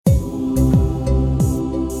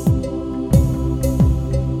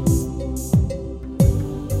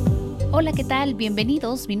Hola, ¿qué tal?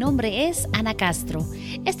 Bienvenidos. Mi nombre es Ana Castro.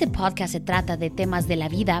 Este podcast se trata de temas de la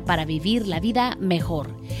vida para vivir la vida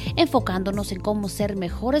mejor, enfocándonos en cómo ser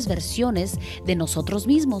mejores versiones de nosotros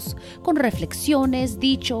mismos, con reflexiones,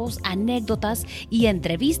 dichos, anécdotas y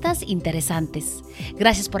entrevistas interesantes.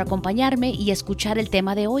 Gracias por acompañarme y escuchar el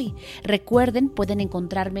tema de hoy. Recuerden, pueden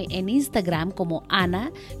encontrarme en Instagram como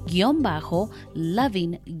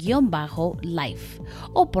Ana-Loving-Life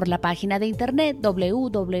o por la página de internet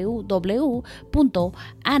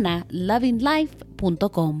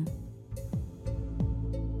www.analovinglife.com.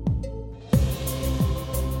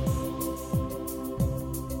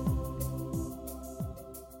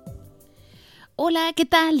 Hola, ¿qué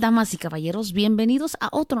tal, damas y caballeros? Bienvenidos a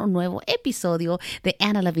otro nuevo episodio de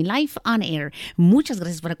Ana Loving Life on Air. Muchas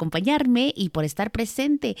gracias por acompañarme y por estar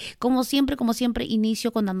presente. Como siempre,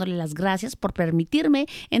 inicio con dándole las gracias por permitirme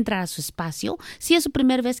entrar a su espacio. Si es su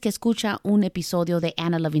primera vez que escucha un episodio de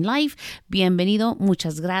Ana Loving Life, bienvenido,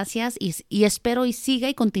 muchas gracias y espero y siga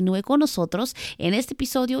y continúe con nosotros en este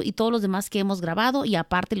episodio y todos los demás que hemos grabado y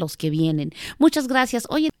aparte los que vienen. Muchas gracias.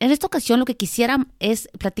 Oye, en esta ocasión lo que quisiera es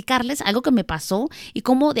platicarles algo que me pasó y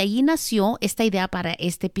cómo de allí nació esta idea para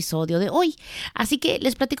este episodio de hoy. Así que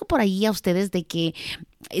les platico por ahí a ustedes de que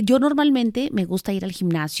yo normalmente me gusta ir al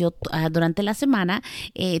gimnasio durante la semana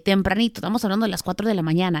tempranito, estamos hablando de las 4 de la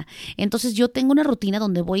mañana. Entonces yo tengo una rutina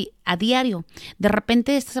donde voy a diario. De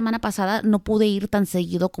repente esta semana pasada no pude ir tan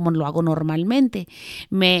seguido como lo hago normalmente.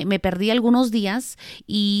 Me perdí algunos días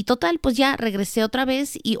y total, pues ya regresé otra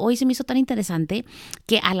vez y hoy se me hizo tan interesante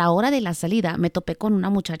que a la hora de la salida me topé con una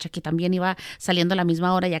muchacha que también iba saliendo a la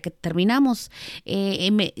misma hora ya que terminamos.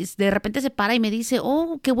 De repente se para y me dice,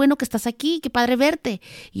 oh, qué bueno que estás aquí, qué padre verte.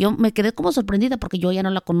 Y yo me quedé como sorprendida porque yo ya no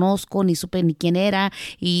la conozco, ni supe ni quién era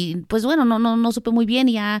y pues bueno, no supe muy bien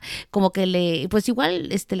y ya como que le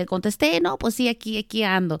contesté, no, pues sí, aquí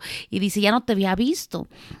ando. Y dice, ya no te había visto.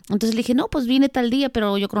 Entonces le dije, no, pues vine tal día,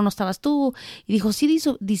 pero yo creo no estabas tú. Y dijo, sí,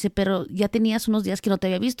 dice, pero ya tenías unos días que no te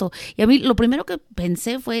había visto. Y a mí lo primero que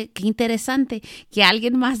pensé fue, qué interesante que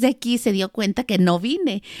alguien más de aquí se dio cuenta que no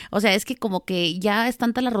vine. O sea, es que como que ya es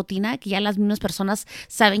tanta la rutina que ya las mismas personas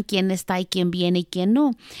saben quién está y quién viene y quién no.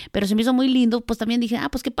 Pero se me hizo muy lindo, pues también dije,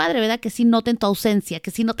 pues qué padre, ¿verdad? Que sí noten tu ausencia, que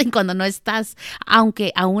sí noten cuando no estás,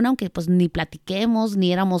 aunque pues ni platiquemos,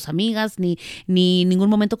 ni éramos amigas, ni ningún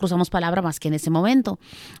momento cruzamos palabra más que en ese momento.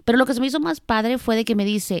 Pero lo que se me hizo más padre fue de que me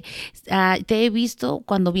dice, te he visto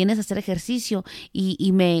cuando vienes a hacer ejercicio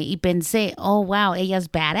y pensé, oh, wow, ella es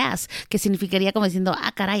badass, que significaría como diciendo,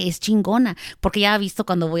 caray, es chingona, porque ya ha visto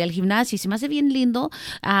cuando voy al gimnasio y se me hace bien lindo.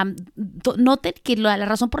 Noten que la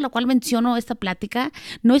razón por la cual menciono esta plática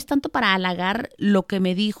no es tanto para halagar lo que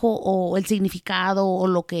me dijo o el significado o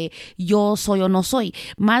lo que yo soy o no soy.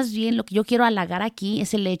 Más bien lo que yo quiero halagar aquí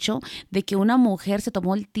es el hecho de que una mujer se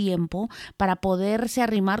tomó el tiempo para poderse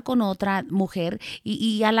arrimar con otra mujer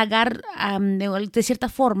y halagar de cierta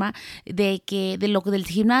forma de lo del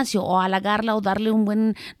gimnasio o halagarla o darle un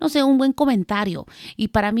buen comentario. Y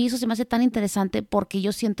para mí eso se me hace tan interesante porque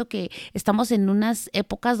yo siento que estamos en unas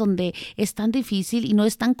épocas donde es tan difícil y no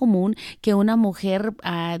es tan común que una mujer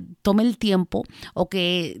tome el tiempo o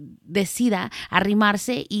que decida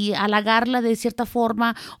arrimarse y halagarla de cierta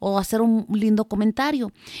forma o hacer un lindo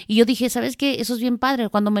comentario. Y yo dije, ¿sabes qué? Eso es bien padre.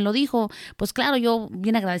 Cuando me lo dijo, pues claro, yo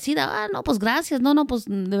bien agradecida. No, pues gracias. No, pues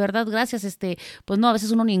de verdad, gracias. Pues no, a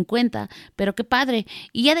veces uno ni en cuenta, pero qué padre.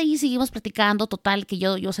 Y ya de ahí seguimos platicando, total, que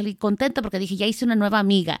yo salí contenta porque dije, ya hice una nueva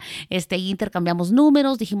amiga. Y intercambiamos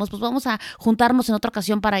números, dijimos, pues vamos a juntarnos en otra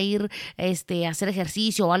ocasión para ir a hacer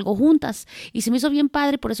ejercicio o algo juntas. Y se me hizo bien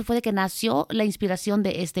padre, por eso fue de que nació la inspiración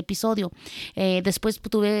de este episodio. Después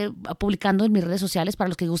estuve publicando en mis redes sociales para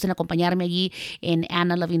los que gusten acompañarme allí en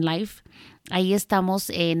Ana Loving Life. Ahí estamos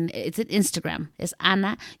en Instagram, es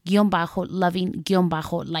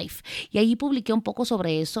Ana-Loving-Life. Y ahí publiqué un poco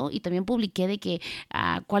sobre eso y también publiqué de que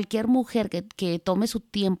cualquier mujer que tome su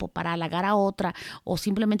tiempo para halagar a otra o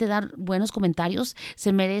simplemente dar buenos comentarios,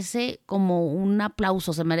 se merece como un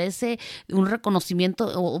aplauso, se merece un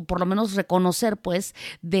reconocimiento o por lo menos reconocer pues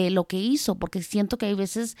de lo que hizo, porque siento que hay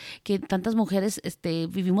veces que tantas mujeres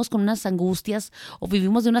vivimos con unas angustias o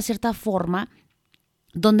vivimos de una cierta forma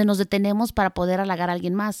donde nos detenemos para poder halagar a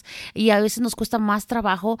alguien más y a veces nos cuesta más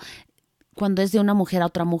trabajo cuando es de una mujer a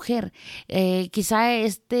otra mujer. Quizá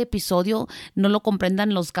este episodio no lo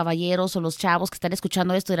comprendan los caballeros o los chavos que están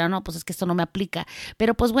escuchando esto y dirán, no, pues es que esto no me aplica.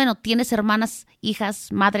 Pero pues bueno, tienes hermanas,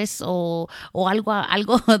 hijas, madres o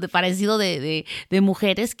algo de parecido de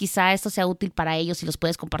mujeres, quizá esto sea útil para ellos y los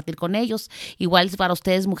puedes compartir con ellos. Igual para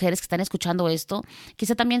ustedes, mujeres que están escuchando esto,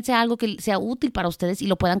 quizá también sea algo que sea útil para ustedes y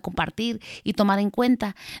lo puedan compartir y tomar en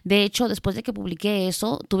cuenta. De hecho, después de que publiqué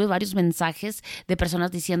eso, tuve varios mensajes de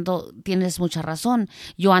personas diciendo, tienes mucha razón,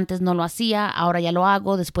 yo antes no lo hacía, ahora ya lo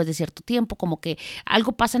hago después de cierto tiempo, como que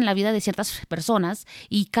algo pasa en la vida de ciertas personas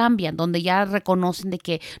y cambian, donde ya reconocen de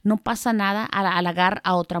que no pasa nada al halagar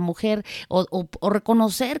a otra mujer o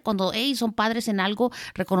reconocer cuando son padres en algo,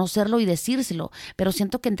 reconocerlo y decírselo. Pero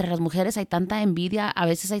siento que entre las mujeres hay tanta envidia, a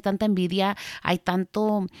veces hay tanta envidia, hay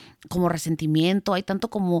tanto como resentimiento, hay tanto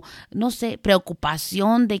como, no sé,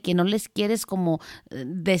 preocupación de que no les quieres como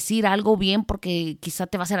decir algo bien porque quizá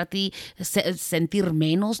te va a hacer a ti sentir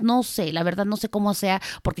menos, no sé, la verdad no sé cómo sea,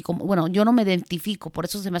 porque como, bueno, yo no me identifico, por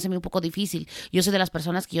eso se me hace un poco difícil. Yo soy de las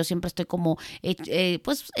personas que yo siempre estoy como,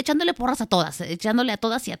 pues echándole porras a todas, echándole a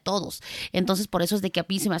todas y a todos. Entonces por eso es de que a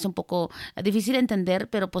mí se me hace un poco difícil entender,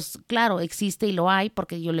 pero pues claro, existe y lo hay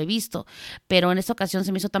porque yo lo he visto. Pero en esta ocasión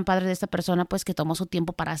se me hizo tan padre de esta persona pues que tomó su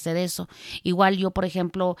tiempo para hacer eso. Igual yo, por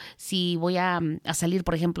ejemplo, si voy a salir,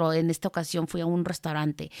 por ejemplo, en esta ocasión fui a un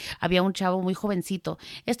restaurante, había un chavo muy jovencito,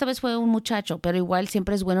 esta vez fue un muchacho, pero igual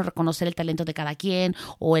siempre es bueno reconocer el talento de cada quien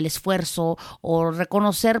o el esfuerzo o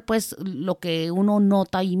reconocer pues lo que uno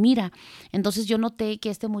nota y mira. Entonces yo noté que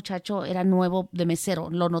este muchacho era nuevo de mesero,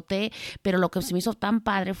 lo noté, pero lo que se me hizo tan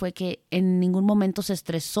padre fue que en ningún momento se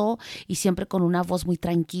estresó y siempre con una voz muy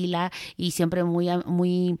tranquila y siempre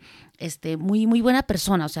muy buena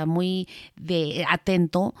persona, o sea, muy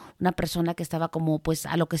atento, una persona que estaba como pues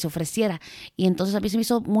a lo que se ofreciera. Y entonces a mí se me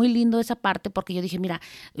hizo muy lindo esa parte porque yo dije, mira,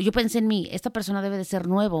 yo pensé en mí, esta persona debe de ser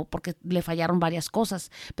nuevo porque le fallaron varias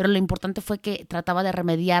cosas, pero lo importante fue que trataba de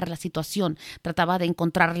remediar la situación, trataba de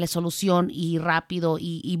encontrarle solución y rápido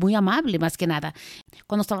y muy amable más que nada.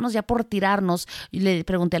 Cuando estábamos ya por retirarnos, le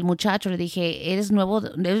pregunté al muchacho, le dije, ¿eres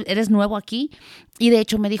nuevo aquí? Y de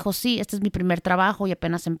hecho me dijo, sí, este es mi primer trabajo y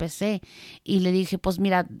apenas empecé. Y le dije, pues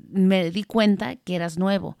mira, me di cuenta que eras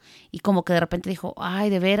nuevo. Y como que de repente dijo, ay,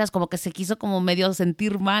 de veras, como que se quiso como medio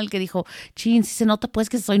sentir mal, que dijo, chin, ¿sí se nota pues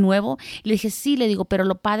que soy nuevo? Y le dije, sí, le digo, pero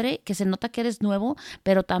lo padre que se nota que eres nuevo,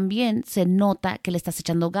 pero también se nota que le estás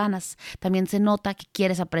echando ganas. También se nota que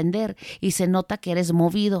quieres aprender y se nota que eres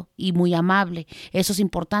movido y muy amable. Eso es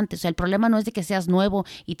importante. O sea, el problema no es de que seas nuevo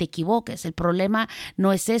y te equivoques. El problema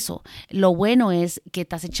no es eso. Lo bueno es que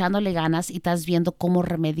estás echándole ganas y estás viendo cómo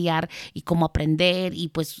remediar y cómo aprender y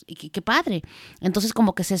pues qué padre. Entonces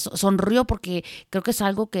como que se sonrió porque creo que es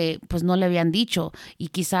algo que pues no le habían dicho y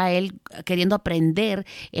quizá él queriendo aprender,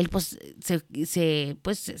 él pues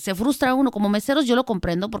se frustra uno. Como meseros yo lo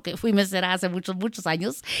comprendo porque fui mesera hace muchos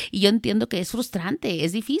años y yo entiendo que es frustrante,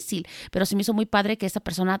 es difícil, pero se me hizo muy padre que esta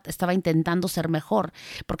persona estaba intentando ser mejor,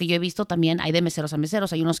 porque yo he visto también, hay de meseros a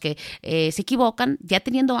meseros, hay unos que se equivocan, ya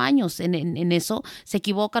teniendo años en eso, se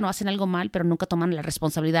equivocan o hacen algo mal, pero nunca toman la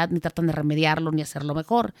responsabilidad ni tratan de remediarlo ni hacerlo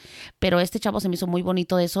mejor. Pero este chavo se me hizo muy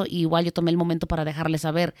bonito eso y igual yo tomé el momento para dejarle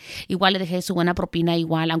saber. Igual le dejé su buena propina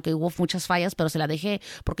igual, aunque hubo muchas fallas, pero se la dejé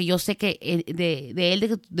porque yo sé que de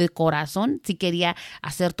él de corazón sí quería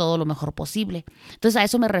hacer todo lo mejor posible. Entonces a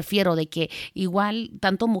eso me refiero, de que igual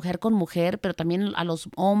tanto mujer con mujer, pero también a los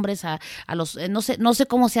hombres, a los, no sé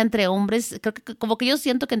cómo sea entre hombres, creo que como que yo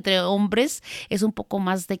siento que entre hombres es un poco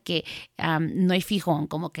más de que no hay fijón,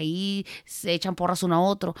 como que ahí se echan porras uno a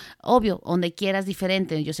otro. Obvio, donde quieras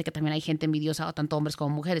diferente. Yo sé que también hay gente envidiosa, tanto hombres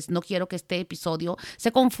como mujeres. No quiero que este episodio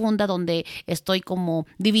se confunda donde estoy como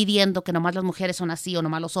dividiendo que nomás las mujeres son así o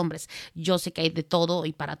nomás los hombres. Yo sé que hay de todo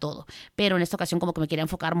y para todo. Pero en esta ocasión como que me quería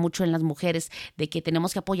enfocar mucho en las mujeres, de que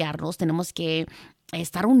tenemos que apoyarnos, tenemos que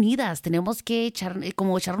estar unidas, tenemos que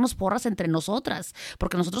echarnos porras entre nosotras,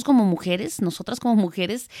 porque nosotras como mujeres,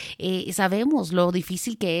 sabemos lo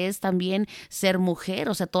difícil que es también ser mujer,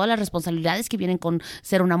 o sea, todas las responsabilidades que vienen con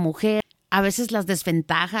ser una mujer. A veces las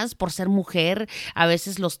desventajas por ser mujer, a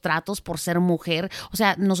veces los tratos por ser mujer. O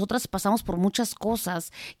sea, nosotras pasamos por muchas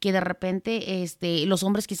cosas que de repente los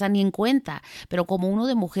hombres quizá ni en cuenta. Pero como uno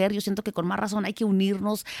de mujer, yo siento que con más razón hay que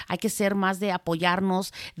unirnos, hay que ser más de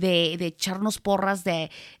apoyarnos, de echarnos porras,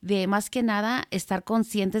 de más que nada estar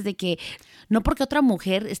conscientes de que no porque otra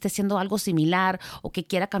mujer esté haciendo algo similar o que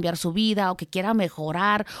quiera cambiar su vida o que quiera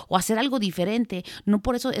mejorar o hacer algo diferente, no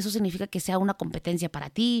por eso significa que sea una competencia para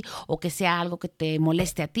ti o que sea sea algo que te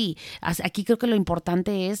moleste a ti. Aquí creo que lo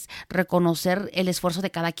importante es reconocer el esfuerzo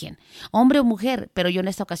de cada quien, hombre o mujer, pero yo en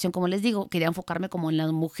esta ocasión, como les digo, quería enfocarme como en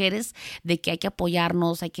las mujeres, de que hay que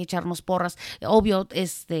apoyarnos, hay que echarnos porras. Obvio,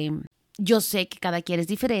 yo sé que cada quien es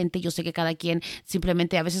diferente, yo sé que cada quien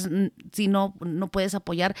simplemente a veces si no puedes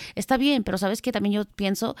apoyar, está bien, pero sabes que también yo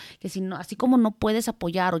pienso que si no, así como no puedes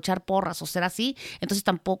apoyar o echar porras o ser así, entonces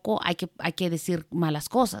tampoco hay que decir malas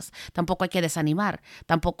cosas, tampoco hay que desanimar,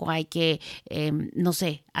 tampoco hay que, no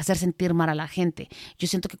sé, hacer sentir mal a la gente. Yo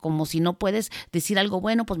siento que como si no puedes decir algo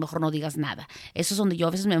bueno, pues mejor no digas nada. Eso es donde yo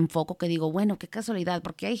a veces me enfoco, que digo, bueno, qué casualidad,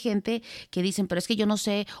 porque hay gente que dicen, pero es que yo no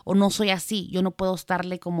sé o no soy así, yo no puedo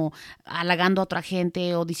estarle como halagando a otra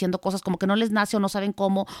gente o diciendo cosas como que no les nace o no saben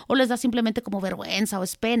cómo, o les da simplemente como vergüenza o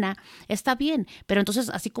es pena. Está bien, pero entonces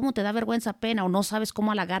así como te da vergüenza, pena o no sabes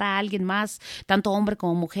cómo halagar a alguien más, tanto hombre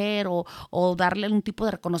como mujer, o darle un tipo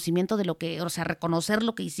de reconocimiento de lo que, o sea, reconocer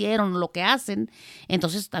lo que hicieron, lo que hacen,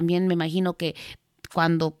 entonces también me imagino que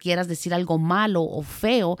cuando quieras decir algo malo o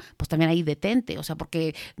feo, pues también ahí detente, o sea,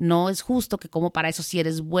 porque no es justo que como para eso si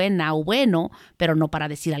eres buena o bueno, pero no para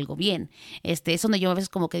decir algo bien. Es donde yo a veces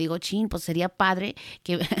como que digo, chin, pues sería padre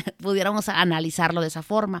que pudiéramos analizarlo de esa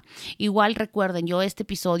forma. Igual recuerden, yo este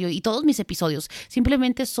episodio y todos mis episodios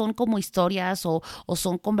simplemente son como historias o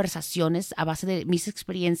son conversaciones a base de mis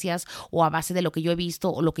experiencias o a base de lo que yo he visto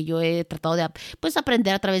o lo que yo he tratado de pues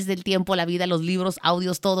aprender a través del tiempo, la vida, los libros,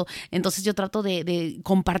 audios, todo. Entonces yo trato de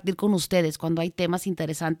compartir con ustedes cuando hay temas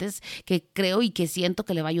interesantes que creo y que siento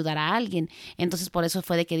que le va a ayudar a alguien. Entonces por eso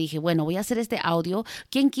fue de que dije, bueno, voy a hacer este audio.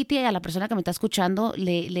 Quien quite a la persona que me está escuchando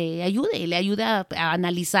le ayude a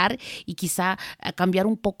analizar y quizá a cambiar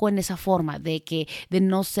un poco en esa forma de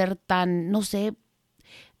no ser tan, no sé,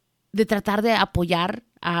 de tratar de apoyar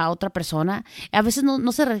a otra persona. A veces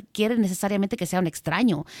no se requiere necesariamente que sea un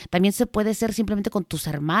extraño. También se puede ser simplemente con tus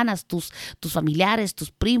hermanas, tus familiares,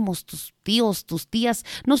 tus primos, tus tíos, tus tías,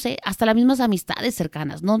 no sé, hasta las mismas amistades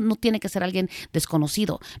cercanas. No tiene que ser alguien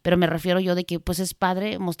desconocido, pero me refiero yo de que pues es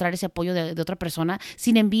padre mostrar ese apoyo de otra persona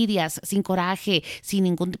sin envidias, sin coraje, sin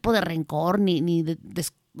ningún tipo de rencor ni de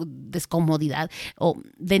descomodidad o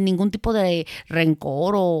de ningún tipo de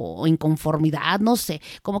rencor o inconformidad, no sé,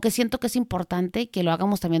 como que siento que es importante que lo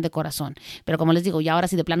hagamos también de corazón, pero como les digo, ya ahora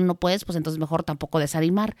si de plano no puedes, pues entonces mejor tampoco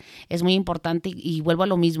desanimar, es muy importante y vuelvo a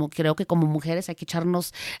lo mismo, creo que como mujeres hay que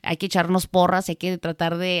echarnos porras, hay que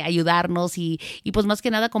tratar de ayudarnos y pues más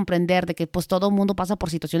que nada comprender de que pues todo mundo pasa por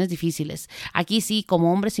situaciones difíciles, aquí sí,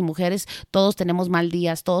 como hombres y mujeres, todos tenemos mal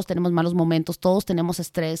días, todos tenemos malos momentos, todos tenemos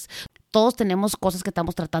estrés, todos tenemos cosas que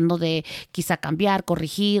estamos tratando de quizá cambiar,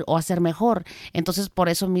 corregir o hacer mejor. Entonces, por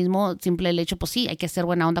eso mismo, simple el hecho, pues sí, hay que ser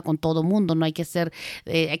buena onda con todo mundo, no hay que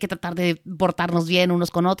hay que tratar de portarnos bien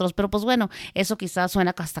unos con otros, pero pues bueno, eso quizás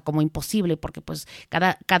suena hasta como imposible, porque pues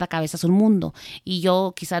cada cabeza es un mundo. Y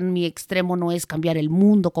yo quizá en mi extremo no es cambiar el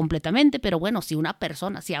mundo completamente, pero bueno, si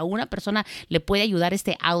a una persona le puede ayudar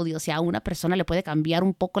este audio, si a una persona le puede cambiar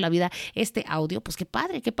un poco la vida este audio, pues qué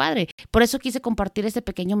padre, qué padre. Por eso quise compartir este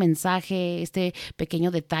pequeño mensaje, este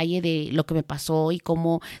pequeño detalle de lo que me pasó y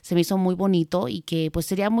cómo se me hizo muy bonito y que pues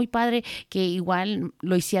sería muy padre que igual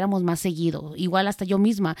lo hiciéramos más seguido, igual hasta yo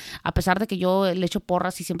misma, a pesar de que yo le echo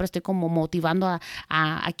porras y siempre estoy como motivando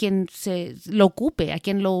a quien se lo ocupe, a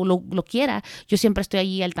quien lo quiera, yo siempre estoy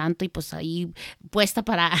ahí al tanto y pues ahí puesta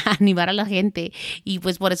para animar a la gente y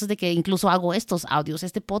pues por eso es de que incluso hago estos audios,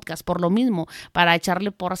 este podcast, por lo mismo, para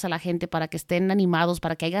echarle porras a la gente, para que estén animados,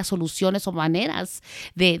 para que haya soluciones o maneras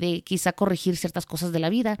de quizá corregir ciertas cosas de la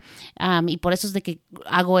vida, y por eso es de que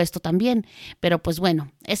hago esto también, pero pues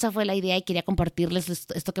bueno, esa fue la idea y quería compartirles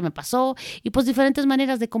esto que me pasó y pues diferentes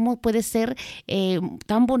maneras de cómo puede ser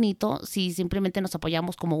tan bonito si simplemente nos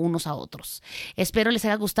apoyamos como unos a otros. Espero les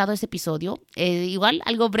haya gustado este episodio, igual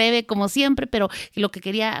algo breve como siempre, pero lo que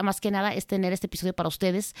quería más que nada es tener este episodio para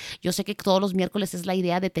ustedes. Yo sé que todos los miércoles es la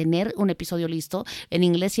idea de tener un episodio listo en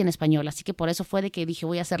inglés y en español, así que por eso fue de que dije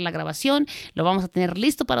voy a hacer la grabación, lo vamos a tener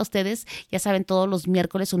listo para ustedes. Ya saben, todos los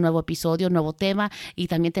miércoles un nuevo episodio, un nuevo tema y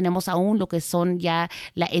también tenemos aún lo que son ya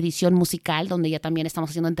la edición musical donde ya también estamos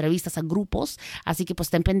haciendo entrevistas a grupos, así que pues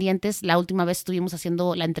estén pendientes. La última vez estuvimos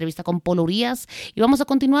haciendo la entrevista con Polo Urias y vamos a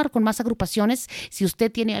continuar con más agrupaciones. Si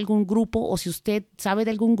usted tiene algún grupo o si usted sabe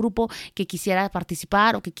de algún grupo que quisiera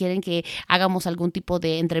participar o que quieren que hagamos algún tipo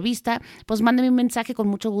de entrevista, pues mándeme un mensaje, con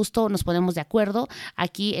mucho gusto nos ponemos de acuerdo.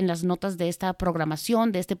 Aquí en las notas de esta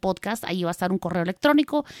programación, de este podcast, ahí va a estar un correo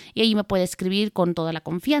electrónico y ahí me puede escribir con toda la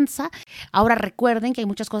confianza. Ahora recuerden que hay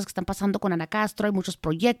muchas cosas que están pasando con Ana Castro, hay muchos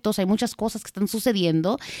proyectos, hay muchas cosas que están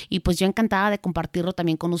sucediendo y pues yo encantada de compartirlo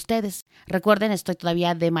también con ustedes. Recuerden, estoy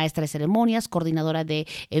todavía de maestra de ceremonias, coordinadora de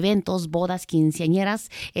eventos, bodas, quinceañeras.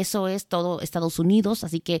 Eso es todo Estados Unidos,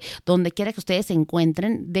 así que donde quiera que ustedes se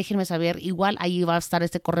encuentren, déjenme saber. Igual ahí va a estar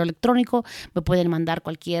este correo electrónico, me pueden mandar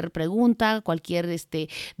cualquier pregunta, cualquier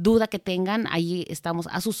duda que tengan, ahí estamos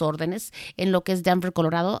a sus órdenes. En lo que es Denver,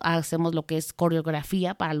 Colorado, hacemos lo que es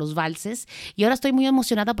coreografía para los valses y ahora estoy muy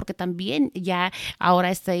emocionada porque también ya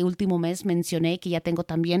ahora este último mes mencioné que ya tengo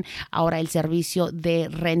también ahora el servicio de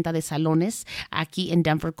renta de salones aquí en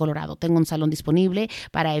Denver, Colorado. Tengo un salón disponible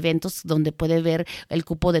para eventos donde puede ver el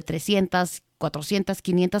cupo de 300, 400,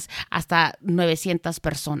 500, hasta 900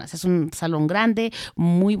 personas. Es un salón grande,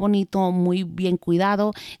 muy bonito, muy bien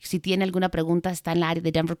cuidado. Si tiene alguna pregunta, está en la área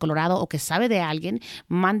de Denver, Colorado, o que sabe de alguien,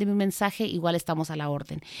 mándeme un mensaje, igual estamos a la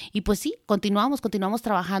orden. Y pues sí, continuamos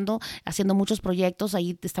trabajando, haciendo muchos proyectos.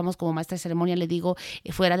 Ahí estamos como maestra de ceremonia, le digo,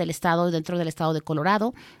 fuera del estado, dentro del estado de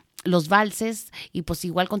Colorado. Los valses y pues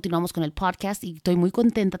igual continuamos con el podcast y estoy muy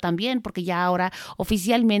contenta también porque ya ahora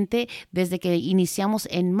oficialmente desde que iniciamos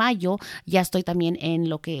en mayo ya estoy también en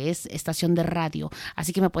lo que es estación de radio,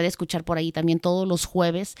 así que me puede escuchar por ahí también todos los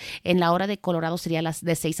jueves en la hora de Colorado sería las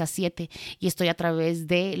de 6 a 7 y estoy a través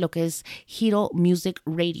de lo que es Hero Music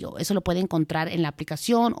Radio. Eso lo puede encontrar en la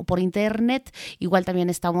aplicación o por internet. Igual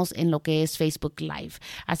también estamos en lo que es Facebook Live,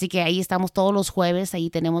 así que ahí estamos todos los jueves.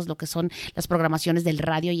 Ahí tenemos lo que son las programaciones del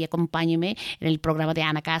radio y acompáñeme en el programa de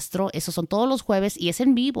Ana Castro. Esos son todos los jueves y es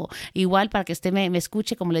en vivo. Igual para que usted me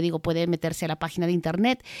escuche, como le digo, puede meterse a la página de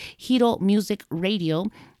internet Hero Music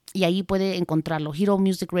Radio y ahí puede encontrarlo,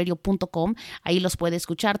 heromusicradio.com. Ahí los puede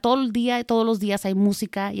escuchar todo el día. Todos los días hay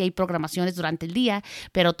música y hay programaciones durante el día,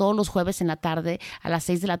 pero todos los jueves en la tarde, a las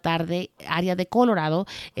 6 de la tarde, área de Colorado,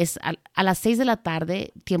 es a las 6 de la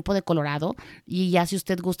tarde, tiempo de Colorado. Y ya si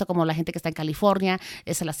usted gusta, como la gente que está en California,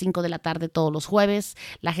 es a las 5 de la tarde todos los jueves.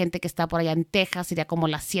 La gente que está por allá en Texas sería como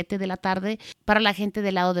las 7 de la tarde. Para la gente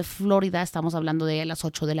del lado de Florida, estamos hablando de las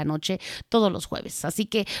 8 de la noche todos los jueves. Así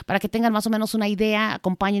que para que tengan más o menos una idea,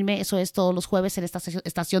 acompáñenme. Eso es todos los jueves en esta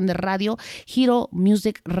estación de radio,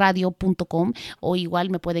 heromusicradio.com, o igual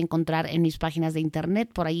me puede encontrar en mis páginas de internet.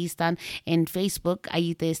 Por ahí están en Facebook.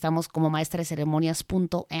 Ahí estamos como maestra de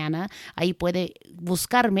ceremonias.ana. Ahí puede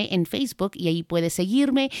buscarme en Facebook y ahí puede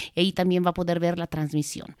seguirme y ahí también va a poder ver la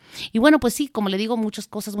transmisión. Y bueno, pues sí, como le digo, muchas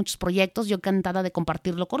cosas, muchos proyectos. Yo encantada de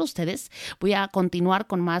compartirlo con ustedes. Voy a continuar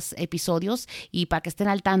con más episodios y para que estén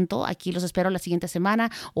al tanto, aquí los espero la siguiente semana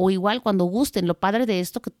o igual cuando gusten. Lo padre de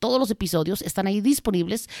esto que todos los episodios están ahí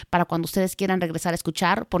disponibles para cuando ustedes quieran regresar a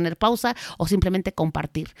escuchar, poner pausa o simplemente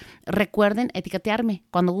compartir. Recuerden etiquetearme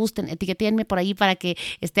cuando gusten, etiquetenme por ahí para que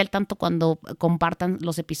esté al tanto cuando compartan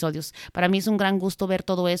los episodios. Para mí es un gran gusto ver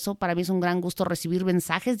todo eso, para mí es un gran gusto recibir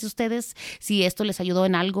mensajes de ustedes, si esto les ayudó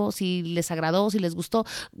en algo, si les agradó, si les gustó,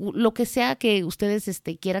 lo que sea que ustedes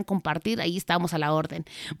quieran compartir, ahí estamos a la orden.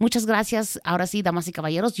 Muchas gracias. Ahora sí, damas y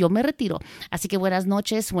caballeros, yo me retiro. Así que buenas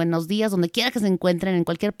noches, buenos días, donde quiera que se encuentren, en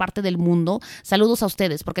cualquier parte del mundo. Saludos a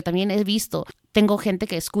ustedes, porque también he visto, tengo gente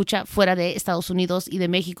que escucha fuera de Estados Unidos y de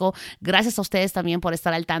México. Gracias a ustedes también por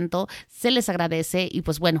estar al tanto. Se les agradece y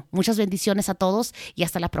pues bueno, muchas bendiciones a todos y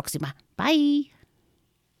hasta la próxima. Bye.